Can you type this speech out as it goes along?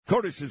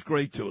Curtis is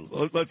great, too.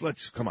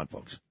 Let's come on,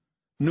 folks.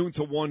 Noon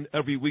to 1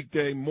 every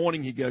weekday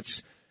morning. He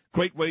gets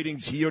great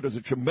ratings here. Does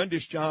a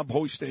tremendous job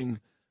hosting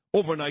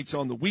overnights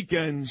on the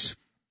weekends.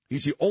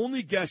 He's the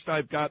only guest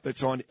I've got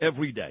that's on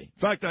every day.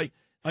 In fact,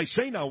 I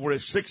say now we're a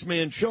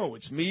six-man show.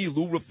 It's me,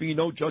 Lou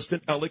Ruffino,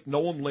 Justin Ellick,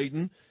 Noam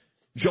Layden,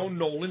 Joe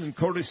Nolan, and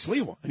Curtis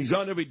Sliwa. And he's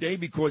on every day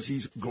because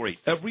he's great.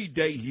 Every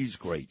day he's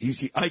great. He's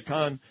the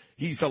icon.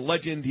 He's the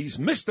legend. He's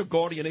Mr.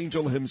 Guardian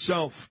Angel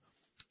himself.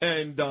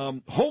 And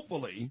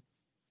hopefully,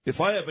 if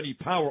I have any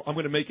power, I'm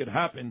going to make it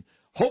happen.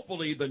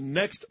 Hopefully, the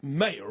next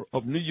mayor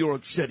of New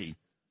York City,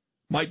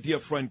 my dear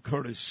friend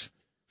Curtis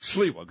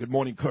Sliwa. Good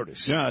morning,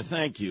 Curtis. Yeah,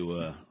 thank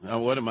you.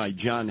 What am I,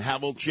 John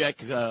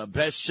Havlicek,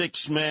 best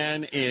six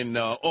man in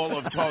all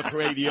of talk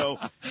radio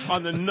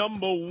on the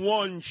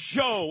 #1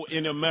 show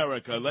in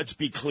America. Let's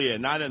be clear,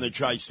 not in the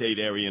tri-state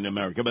area in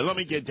America. But let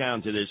me get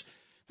down to this,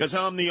 because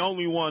I'm the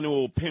only one who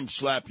will pimp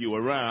slap you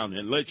around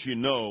and let you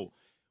know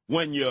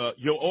when you're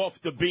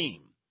off the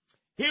beam.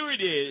 Here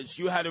it is.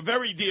 You had a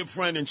very dear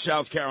friend in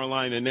South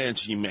Carolina,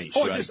 Nancy Mace.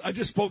 Oh, right? I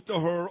just spoke to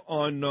her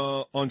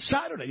on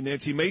Saturday,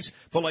 Nancy Mace,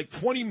 for like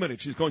 20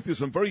 minutes. She's going through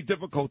some very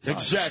difficult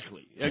times.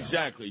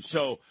 Exactly.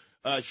 So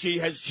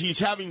she's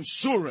having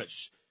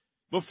Surus.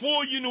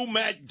 Before you knew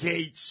Matt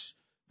Gaetz,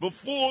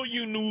 before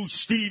you knew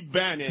Steve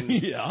Bannon,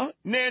 yeah,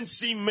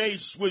 Nancy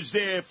Mace was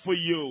there for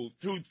you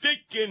through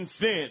thick and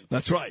thin.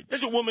 That's right.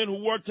 There's a woman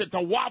who worked at the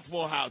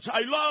Waffle House. I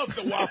love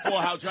the Waffle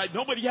House. Right?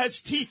 Nobody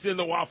has teeth in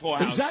the Waffle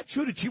House. Is that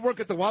true? Did she work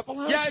at the Waffle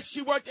House? Yeah,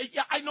 she worked.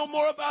 Yeah, I know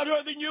more about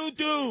her than you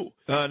do.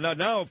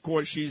 Now, of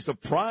course, she's the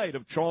pride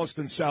of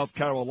Charleston, South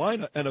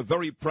Carolina, and a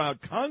very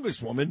proud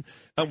congresswoman.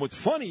 And what's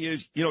funny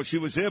is, she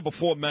was there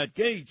before Matt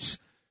Gaetz.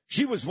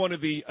 She was one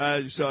of the,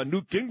 as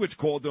Newt Gingrich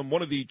called them,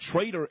 one of the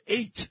traitor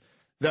 8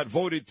 that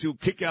voted to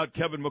kick out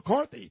Kevin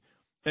McCarthy.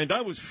 And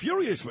I was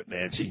furious with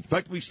Nancy. In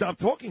fact, we stopped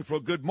talking for a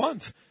good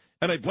month,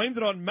 and I blamed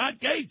it on Matt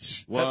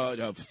Gaetz.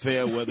 What a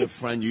fair-weather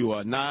friend you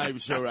are.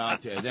 Knives are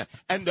out there.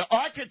 And the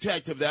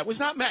architect of that was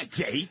not Matt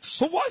Gaetz.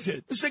 Who was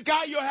it? It's the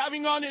guy you're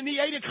having on in the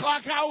 8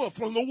 o'clock hour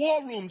from the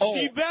War Room,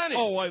 Steve Bannon.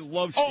 Oh, I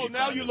love Steve Bannon.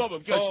 Now you love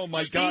him. Oh,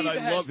 my God,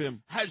 I love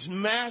him. Has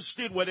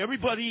mastered what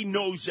everybody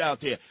knows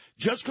out there.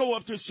 Just go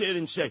up to Sid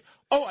and say,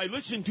 "Oh, I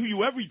listen to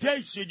you every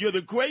day, Sid. You're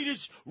the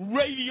greatest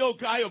radio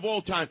guy of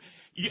all time."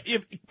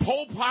 If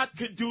Pol Pot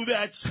could do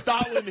that,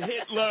 Stalin,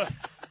 Hitler,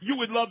 you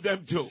would love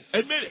them too.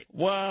 Admit it.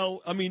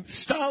 Well, I mean,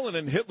 Stalin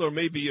and Hitler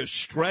may be a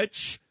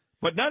stretch,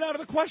 but not out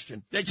of the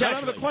question. Exactly.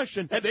 Not out of the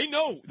question. And they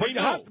know. But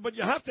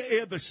you have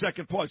to add the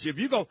second part. See, if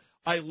you go,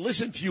 "I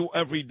listen to you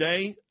every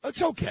day,"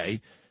 it's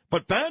okay.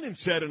 But Bannon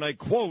said, and I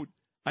quote,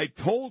 "I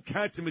told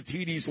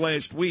Katsimatidis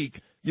last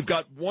week, you've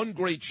got one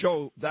great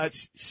show,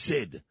 that's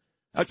Sid."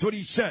 That's what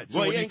he said. So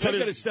well, he ain't going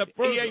to a step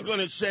further. He ain't going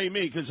to say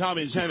me because I'm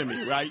his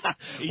enemy, right?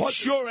 He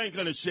sure ain't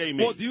going to say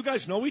me. Well, do you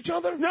guys know each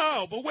other?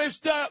 No, but where's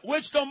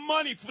the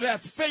money for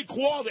that fake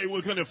wall they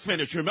were going to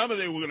finish? Remember,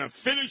 they were going to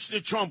finish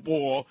the Trump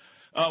wall.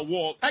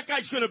 That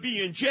guy's going to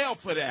be in jail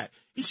for that.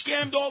 He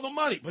scammed all the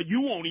money, but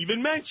you won't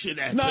even mention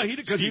that. No,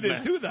 because he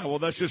didn't do that. Well,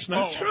 that's just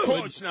not true. Of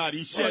course not.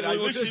 He said, "I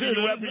listen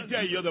to you every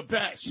day. You're the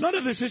best." None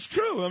of this is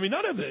true. I mean,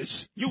 none of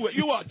this.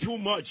 You are too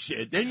much,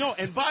 Sid. They know.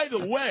 And by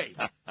the way,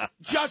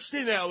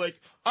 Justin Ellick,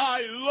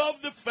 I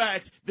love the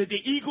fact that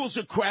the Eagles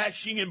are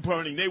crashing and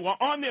burning. They were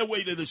on their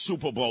way to the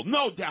Super Bowl,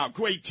 no doubt.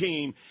 Great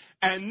team.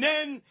 And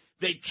then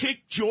they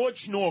kicked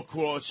George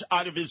Norcross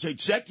out of his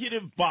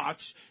executive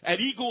box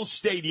at Eagles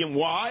Stadium.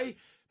 Why?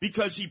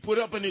 Because he put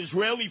up an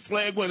Israeli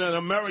flag with an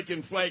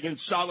American flag in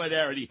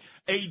solidarity.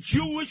 A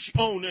Jewish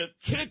owner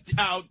kicked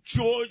out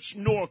George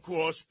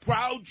Norcross,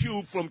 proud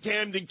Jew from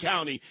Camden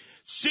County.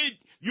 Sid,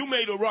 you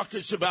made a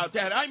ruckus about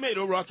that. I made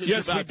a ruckus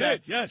about that. Yes, we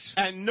did, yes.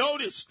 And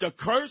notice the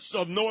curse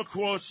of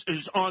Norcross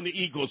is on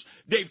the Eagles.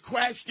 They've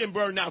crashed and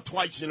burned now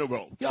twice in a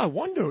row. Yeah, I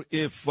wonder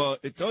if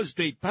it does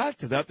date back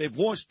to that. They've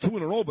lost 2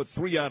 in a row, but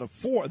 3 out of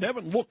 4. They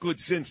haven't looked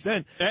good since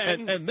then.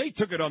 And they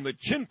took it on the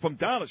chin from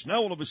Dallas.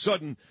 Now, all of a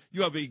sudden,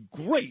 you have a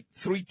great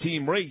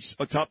 3-team race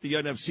atop the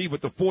NFC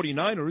with the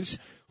 49ers,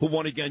 who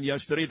won again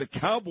yesterday, the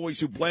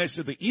Cowboys, who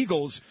blasted the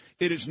Eagles.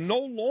 It is no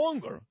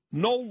longer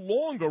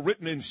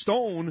written in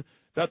stone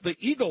that the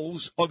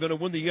Eagles are going to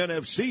win the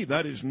NFC.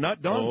 That is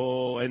not done.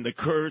 Oh, and the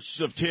curse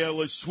of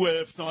Taylor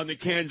Swift on the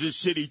Kansas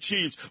City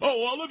Chiefs.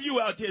 Oh, all of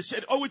you out there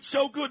said, "Oh, it's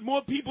so good.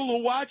 More people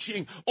are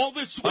watching. All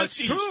the Swifties.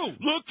 That's true.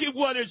 Look at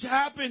what has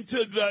happened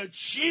to the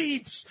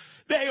Chiefs.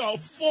 They are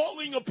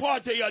falling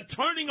apart. They are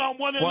turning on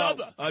one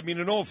another." I mean,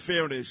 in all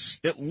fairness,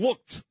 it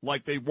looked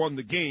like they won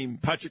the game.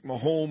 Patrick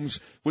Mahomes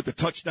with the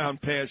touchdown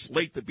pass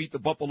late to beat the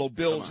Buffalo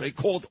Bills. They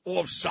called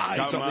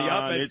offsides on the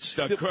offense.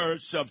 It's the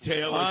curse of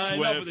Taylor Swift. I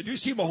know, but did you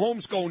see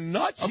Mahomes go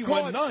nuts? He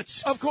went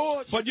nuts. Of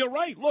course. But you're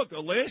right. Look,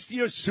 the last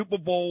year's Super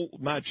Bowl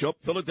matchup,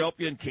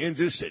 Philadelphia and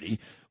Kansas City,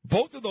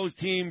 both of those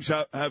teams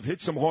have hit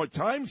some hard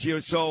times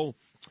here. So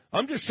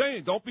I'm just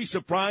saying, don't be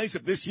surprised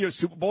if this year's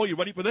Super Bowl, you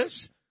ready for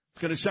this?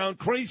 It's going to sound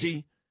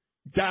crazy.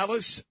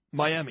 Dallas,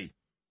 Miami.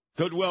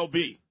 Could well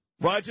be.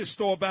 Roger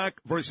Staubach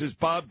versus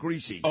Bob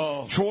Greasy.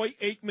 Oh. Troy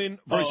Aikman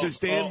versus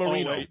Dan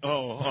Marino.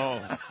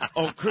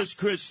 Chris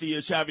Christie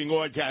is having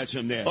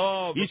orgasm there.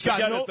 Oh, he's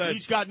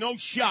got no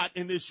shot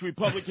in this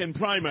Republican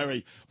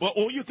primary. But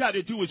all you got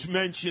to do is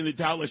mention the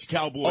Dallas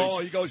Cowboys. Oh,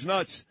 he goes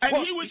nuts. And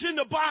he was in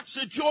the box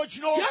at George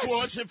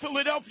Norcross in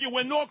Philadelphia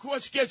when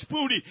Norcross gets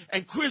booted,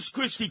 and Chris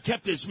Christie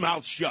kept his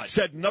mouth shut.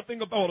 Said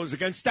nothing about it was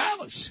against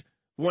Dallas.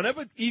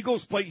 Whenever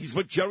Eagles play, he's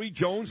with Jerry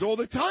Jones all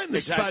the time,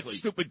 this fat,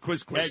 stupid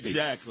Chris Christie.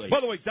 Exactly. By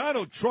the way,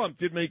 Donald Trump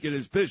did make it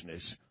his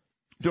business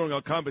during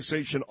our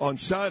conversation on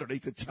Saturday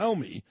to tell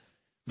me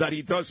that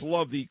he does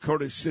love the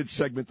Curtis Sid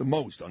segment the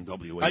most on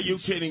WABC. Are you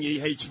kidding? He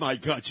hates my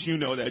guts. You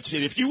know that,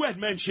 Sid. If you had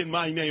mentioned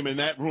my name in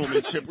that room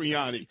at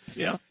Cipriani,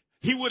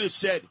 he would have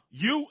said,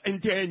 you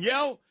and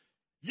Danielle,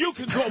 you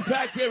can go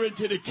back there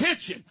into the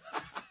kitchen.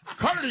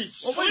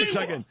 Curtis, well, wait a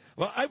second.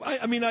 Well,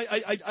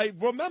 I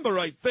remember,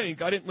 I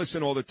think, I didn't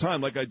listen all the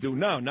time like I do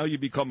now. Now you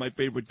become my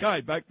favorite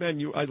guy. Back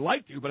then, I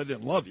liked you, but I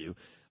didn't love you.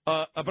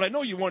 But I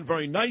know you weren't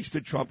very nice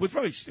to Trump. It was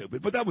very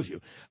stupid, but that was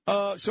you.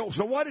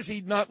 So why does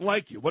he not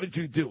like you? What did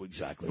you do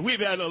exactly? We've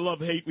had a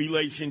love-hate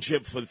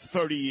relationship for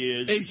 30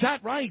 years. Is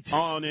that right?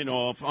 On and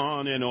off,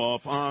 on and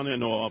off, on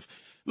and off.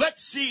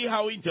 Let's see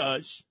how he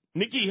does.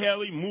 Nikki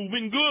Haley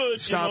moving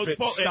good. Stop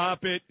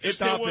it. If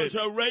there was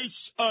a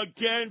race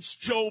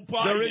against Joe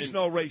Biden. There is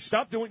no race.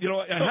 Stop doing,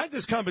 I had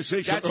this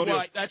conversation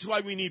earlier. That's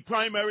why we need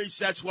primaries.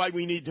 That's why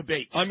we need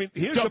debates. I mean,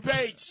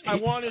 debates. I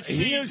want to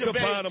see Here's debates.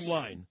 The bottom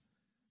line.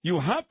 You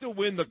have to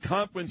win the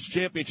conference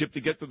championship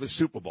to get to the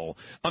Super Bowl.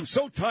 I'm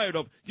so tired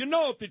of,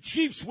 if the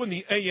Chiefs win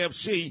the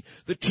AFC,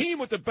 the team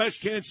with the best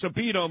chance to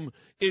beat them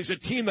is a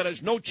team that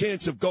has no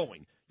chance of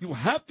going. You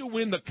have to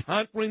win the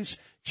conference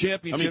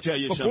championship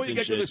before you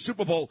get to the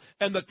Super Bowl.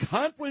 And the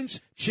conference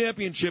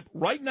championship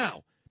right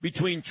now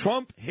between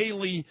Trump,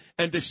 Haley,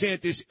 and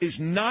DeSantis is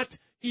not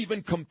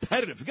even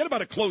competitive. Forget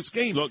about a close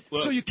game. Look,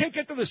 so you can't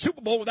get to the Super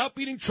Bowl without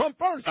beating Trump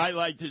first. I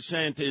like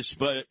DeSantis,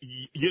 but,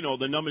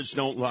 the numbers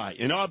don't lie.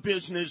 In our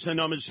business, the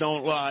numbers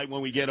don't lie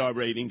when we get our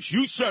ratings.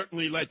 You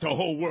certainly let the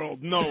whole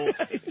world know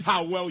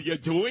how well you're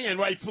doing, and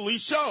rightfully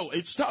so.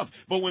 It's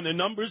tough. But when the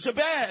numbers are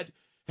bad,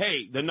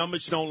 hey, the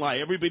numbers don't lie.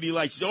 Everybody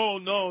likes,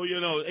 look,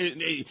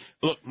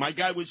 my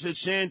guy was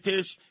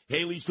DeSantis.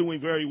 Haley's doing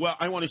very well.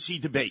 I want to see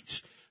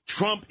debates.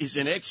 Trump is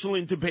an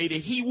excellent debater.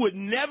 He would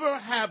never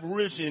have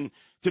risen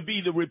to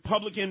be the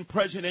Republican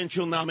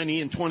presidential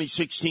nominee in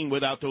 2016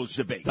 without those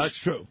debates. That's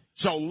true.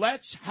 So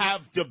let's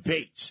have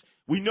debates.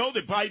 We know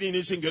that Biden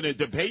isn't going to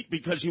debate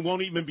because he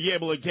won't even be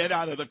able to get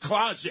out of the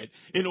closet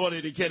in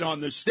order to get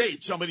on the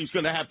stage. Somebody's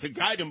going to have to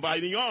guide him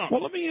by the arm.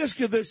 Well, let me ask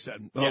you this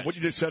then, yes. What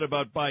you just said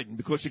about Biden,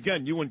 because,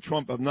 again, you and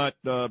Trump have not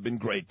been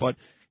great. But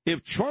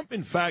if Trump,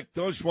 in fact,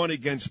 does run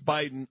against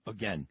Biden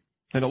again,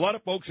 and a lot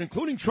of folks,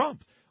 including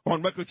Trump, are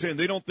on record saying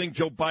they don't think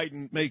Joe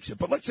Biden makes it.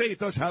 But let's say it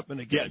does happen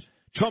again. Yes.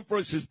 Trump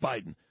versus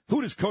Biden.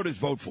 Who does Curtis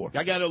vote for?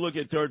 I got to look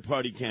at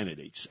third-party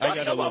candidates.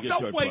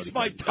 Don't waste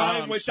my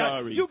time with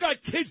that. You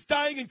got kids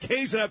dying in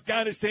caves in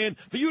Afghanistan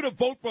for you to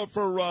vote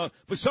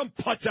for some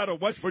putz out of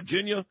West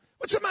Virginia?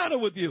 What's the matter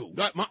with you?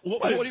 What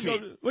do you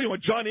mean? What do you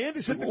want, John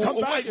Anderson to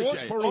come back?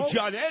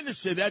 John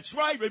Anderson, that's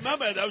right.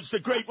 Remember, that was the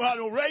great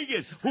Ronald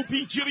Reagan who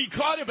beat Jimmy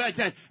Carter back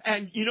then.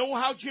 And you know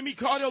how Jimmy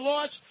Carter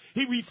lost?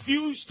 He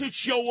refused to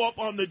show up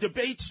on the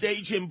debate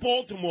stage in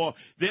Baltimore.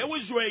 There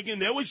was Reagan,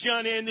 there was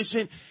John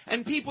Anderson,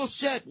 and people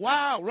said,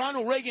 wow,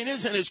 Ronald Reagan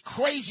isn't as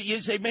crazy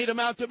as they made him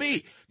out to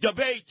be.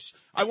 Debates.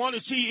 I want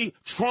to see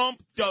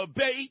Trump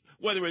debate,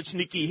 whether it's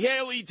Nikki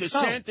Haley,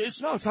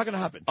 DeSantis. No, it's not going to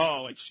happen.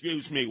 Oh,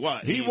 excuse me,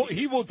 what?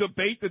 He will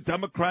debate the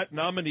Democrat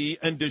nominee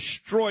and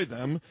destroy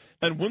them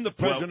and win the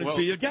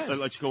presidency again.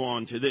 Let's go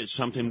on to this,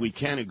 something we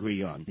can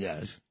agree on.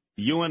 Yes.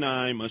 You and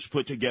I must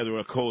put together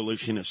a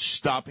coalition to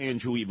stop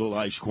Andrew Evil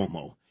Eyes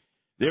Cuomo.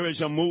 There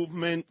is a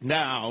movement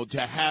now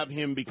to have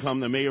him become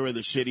the mayor of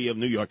the city of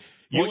New York.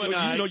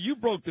 You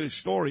broke this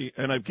story,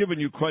 and I've given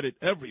you credit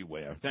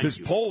everywhere. This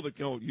poll that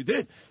you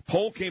did.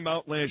 Poll came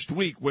out last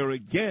week where,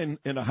 again,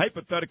 in a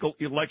hypothetical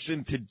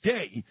election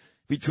today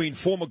between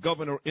former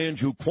Governor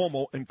Andrew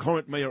Cuomo and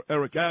current Mayor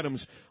Eric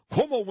Adams,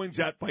 Cuomo wins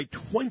that by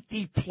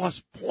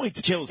 20-plus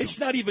points. Kills him. It's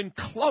not even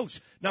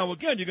close. Now,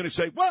 again, you're going to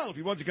say, well, if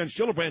he runs against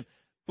Gillibrand,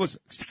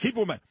 keep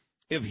in mind,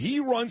 if he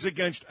runs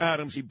against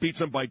Adams, he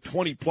beats him by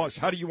 20-plus.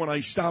 How do you and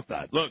I stop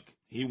that? Look,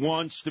 he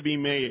wants to be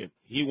mayor.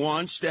 He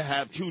wants to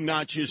have 2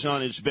 notches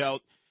on his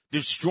belt,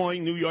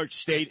 destroying New York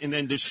State and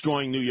then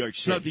destroying New York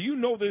City. Now, do you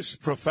know this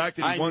for a fact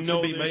that he wants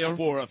to be mayor? I know this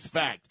for a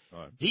fact.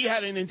 Right. He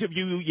had an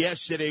interview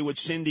yesterday with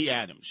Cindy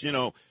Adams.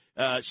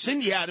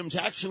 Cindy Adams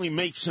actually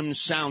makes him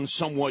sound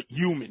somewhat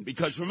human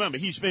because, remember,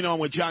 he's been on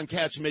with John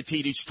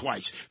Catsimatidis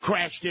twice.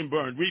 Crashed and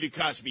burned. Rita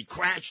Cosby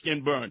crashed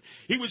and burned.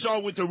 He was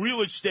on with the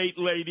real estate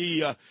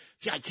lady.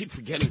 I keep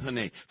forgetting her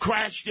name.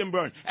 Crashed and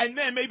burned. And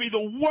then maybe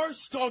the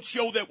worst talk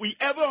show that we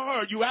ever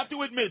heard, you have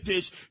to admit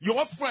this,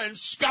 your friend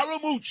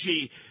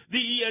Scaramucci,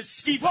 the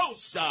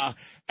Schifosa,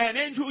 and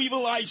Andrew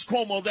Evil Eyes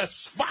Cuomo, the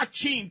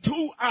Sfachin,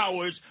 2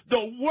 hours,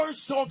 the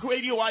worst talk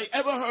radio I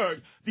ever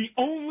heard. The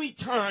only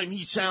time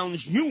he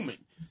sounds human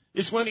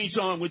is when he's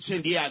on with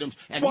Cindy Adams.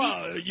 And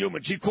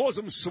she calls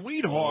him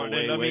sweetheart.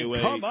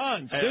 Come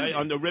on, Cindy.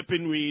 On the Rip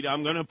and Read,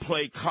 I'm going to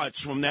play cuts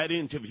from that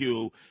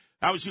interview.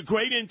 That was a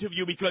great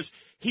interview because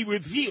he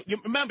revealed,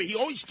 remember, he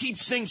always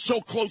keeps things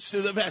so close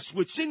to the vest.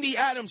 With Cindy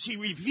Adams, he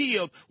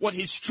revealed what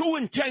his true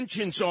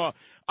intentions are.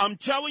 I'm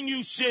telling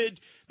you, Sid,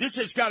 this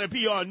has got to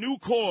be our new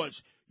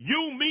cause.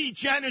 You, me,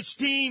 Janice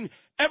Dean,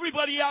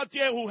 everybody out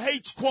there who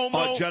hates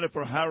Cuomo.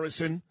 Jennifer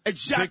Harrison.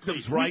 Exactly.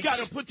 Victims' rights. We got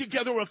to put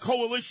together a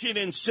coalition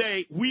and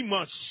say we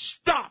must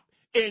stop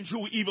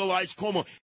Andrew Evil Eyes Cuomo.